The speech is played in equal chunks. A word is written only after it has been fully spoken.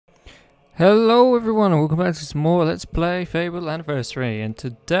Hello everyone and welcome back to some more Let's Play Fable Anniversary, and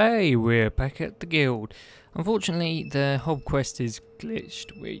today we're back at the guild. Unfortunately the hob quest is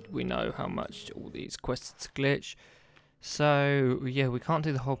glitched. We know how much all these quests glitch. So yeah, we can't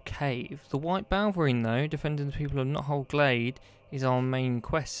do the hob cave. The white Balvarine though, defending the people of Knothole Glade, is our main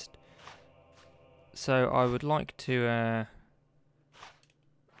quest. So I would like to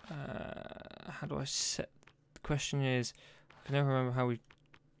how do I set, the question is, I can never remember how we.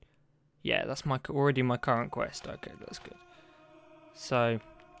 Yeah, that's already my current quest. Okay, that's good. So,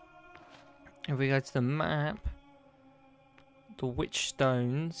 if we go to the map, the Witch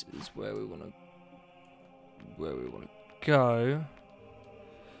Stones is where we want to go.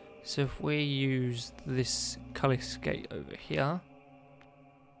 So if we use this Cullis gate over here,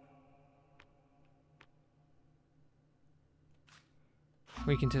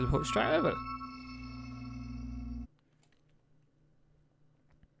 we can teleport straight over.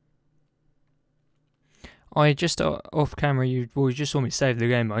 I just off camera, you just saw me save the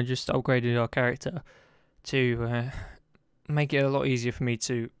game. I just upgraded our character to make it a lot easier for me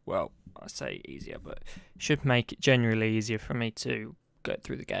to, well, I say easier, but should make it generally easier for me to go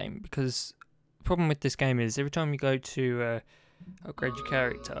through the game, because the problem with this game is every time you go to upgrade your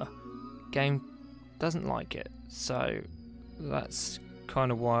character, game doesn't like it, so that's kind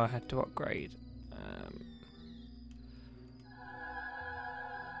of why I had to upgrade.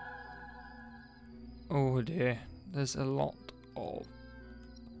 Oh dear, there's a lot of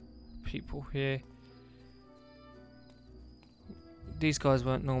people here. These guys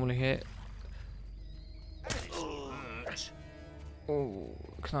weren't normally here. Oh,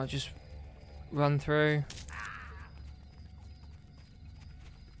 can I just run through?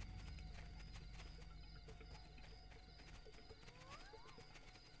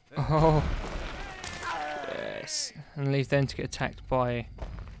 Oh, yes, and leave them to get attacked by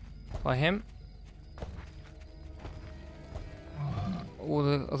him. Oh,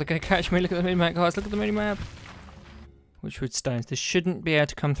 they're gonna catch me. Look at the mini-map, guys. Look at the mini-map. Witchwood stones. They shouldn't be able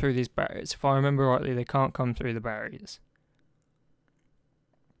to come through these barriers. If I remember rightly, they can't come through the barriers.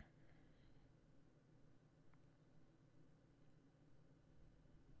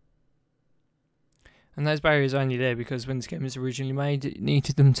 And those barriers are only there because when this game was originally made, it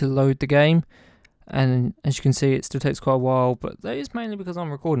needed them to load the game. And as you can see, it still takes quite a while. But that is mainly because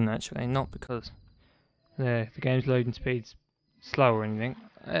I'm recording, actually, not because the game's loading speed's slow or anything.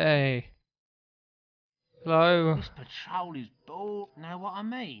 Hey. Hello. This patrol is bored. Know what I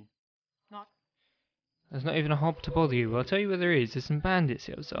mean? Not. There's not even a hob to bother you. I'll tell you where there is. There's some bandits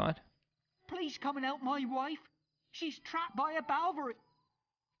outside. Please come and help my wife. She's trapped by a Balvarine.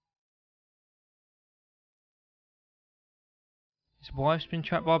 His wife's been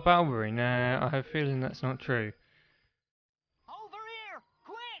trapped by Balvarine. I have a feeling that's not true. Over here,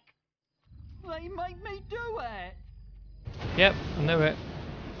 quick! They make me do it. Yep, I knew it.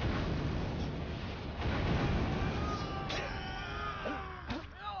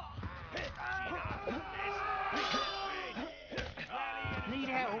 Need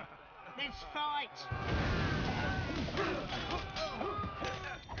help? Let's fight.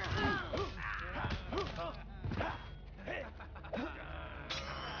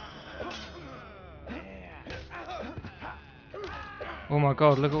 Oh my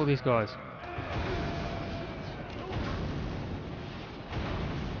god, look at all these guys.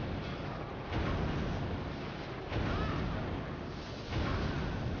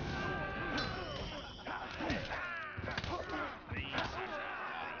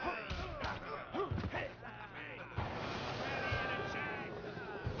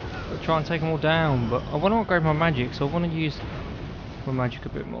 I'll try and take them all down, but I want to upgrade my magic, so I want to use my magic a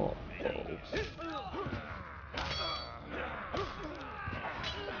bit more.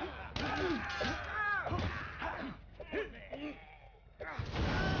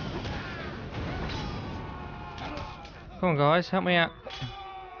 Come on guys, help me out.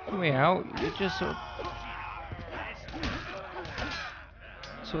 Help me out. You're just sort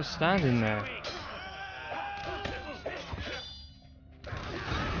of standing there.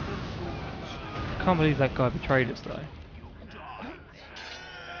 Can't believe that guy betrayed us though.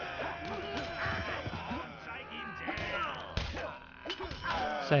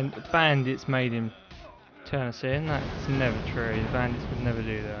 Saying the bandits made him turn us in, that's never true. The bandits would never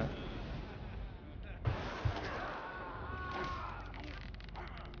do that.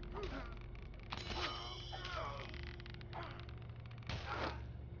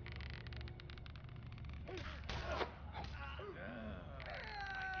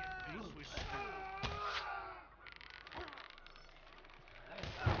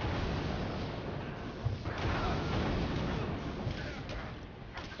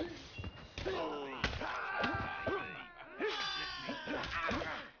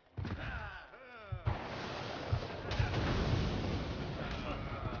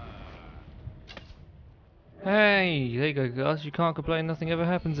 Hey, there you go, guys. You can't complain. Nothing ever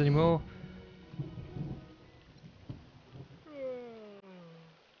happens anymore.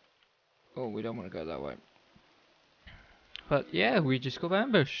 Oh, we don't want to go that way. But yeah, we just got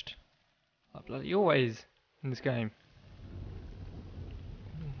ambushed. Like bloody always in this game.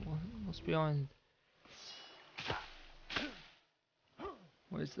 What's behind?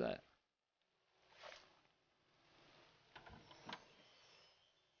 What is that?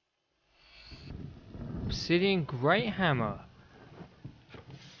 Obsidian Great Hammer.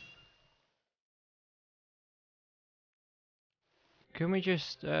 Can we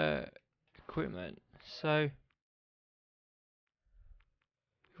just equipment? So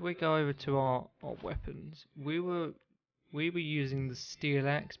if we go over to our weapons, we were using the steel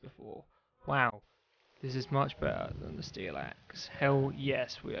axe before. Wow, this is much better than the steel axe. Hell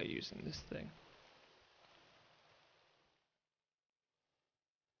yes, we are using this thing.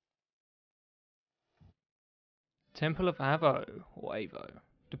 Temple of Avo or Avo,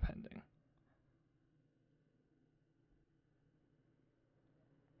 depending.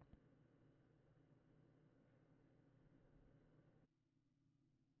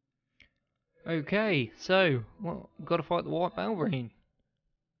 Okay, so well, gotta fight the White Balverine.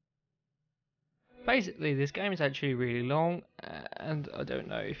 Basically, this game is actually really long, and I don't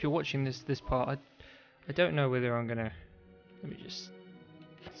know if you're watching this part. I don't know whether I'm gonna. Let me just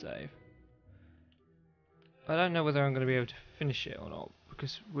save. I don't know whether I'm gonna be able to finish it or not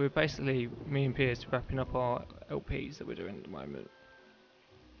because we're basically me and Piers wrapping up our LPs that we're doing at the moment,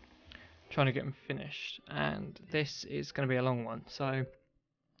 trying to get them finished, and this is gonna be a long one. So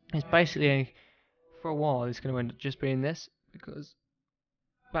it's basically for a while it's gonna end up just being this because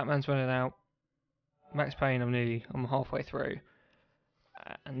Batman's running out. Max Payne, I'm halfway through,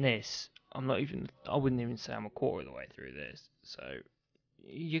 and this, I wouldn't even say I'm a quarter of the way through this. So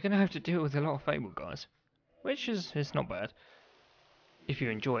you're gonna have to deal with a lot of Fable guys, which is it's not bad if you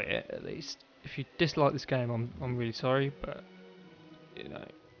enjoy it at least. If you dislike this game, I'm really sorry, but you know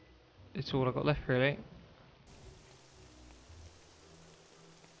it's all I got left really.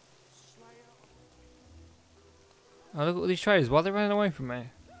 Oh, look at all these traders. Why are they running away from me?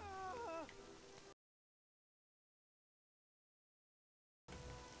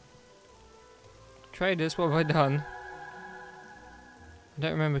 Traders, what have I done? I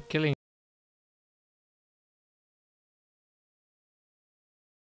don't remember killing.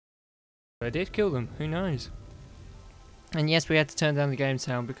 I did kill them, who knows? And yes, we had to turn down the game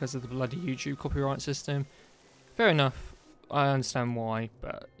sound because of the bloody YouTube copyright system. Fair enough, I understand why,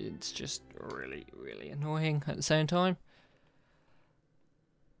 but it's just really, really annoying at the same time.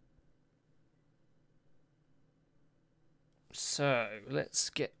 So, let's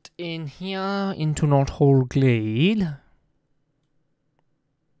get in here into Knothole Glade.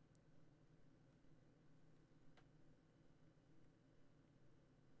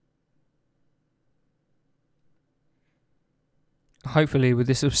 Hopefully with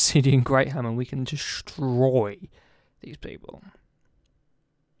this obsidian great hammer we can destroy these people.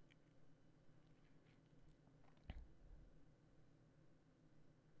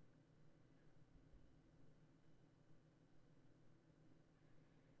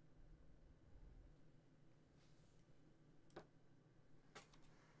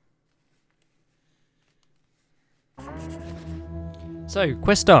 So,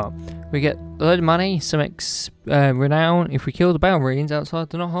 quest start. We get a load of money, some renown if we kill the Balvarines outside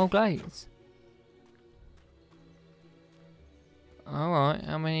the Knothole Glades. Alright,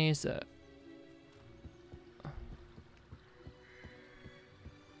 how many is that?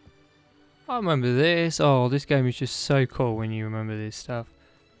 I remember this. Oh, this game is just so cool when you remember this stuff.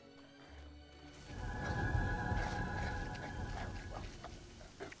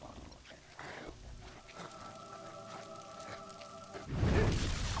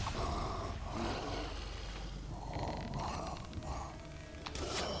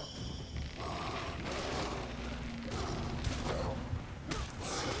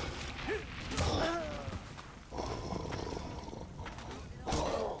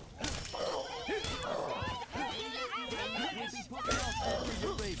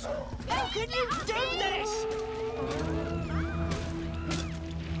 How can you do this?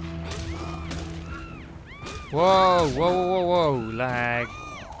 Whoa, whoa, whoa, whoa, lag.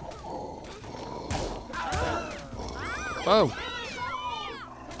 Whoa.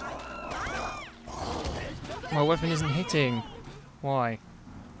 My weapon isn't hitting. Why?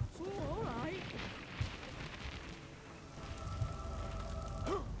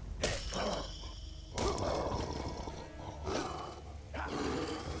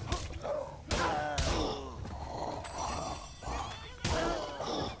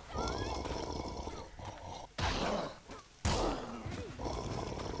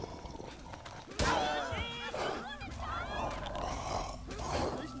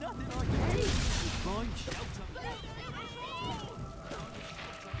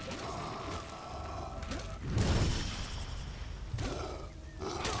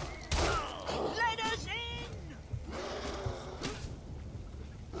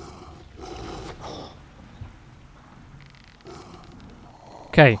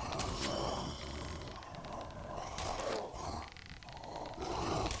 Okay.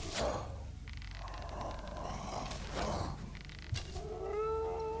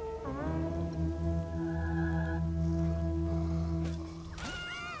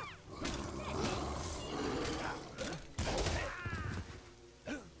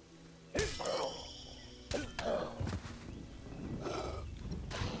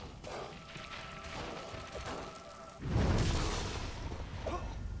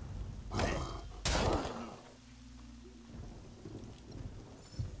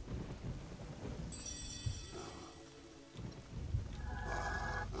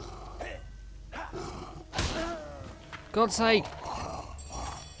 God's sake!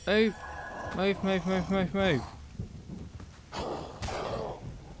 Move! Move, move, move, move, move!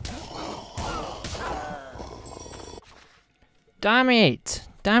 Damn it!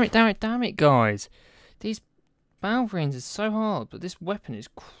 Damn it, damn it, damn it, guys! These Balvarines are so hard, but this weapon is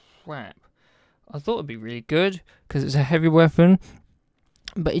crap. I thought it'd be really good, because it's a heavy weapon,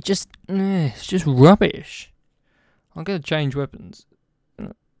 but it's just rubbish. I'm gonna change weapons.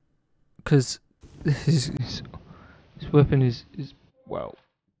 Because this weapon is, well,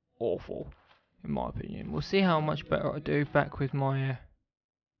 awful, in my opinion. We'll see how much better I do back with my...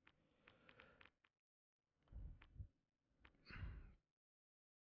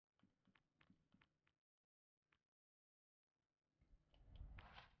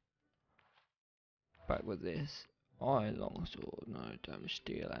 back with this. Iron longsword, no damage,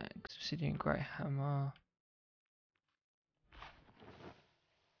 steel axe, obsidian great hammer.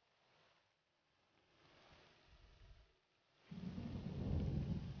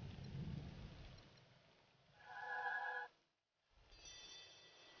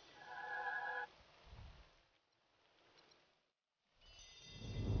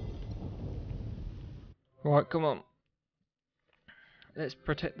 Right, come on. Let's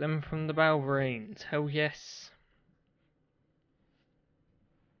protect them from the Balvarines. Hell yes.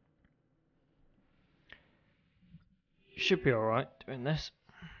 Should be alright doing this.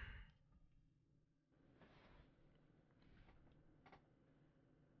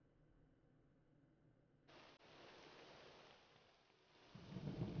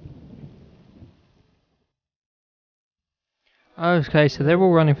 Okay, so they're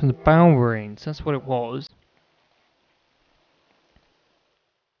all running from the Balvarines. That's what it was.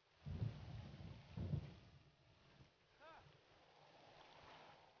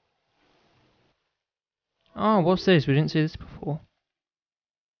 Oh, what's this? We didn't see this before.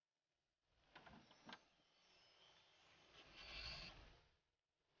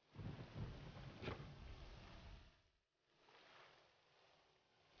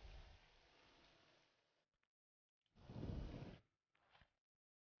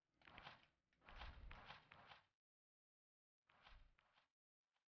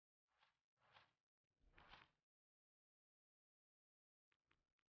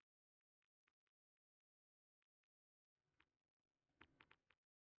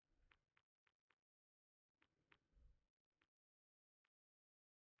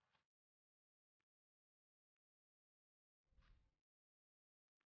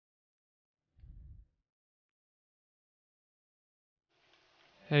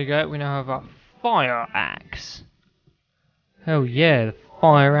 There you go, we now have a fire axe. Hell yeah, the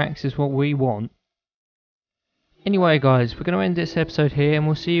fire axe is what we want. Anyway guys, we're going to end this episode here and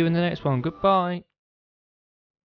we'll see you in the next one. Goodbye.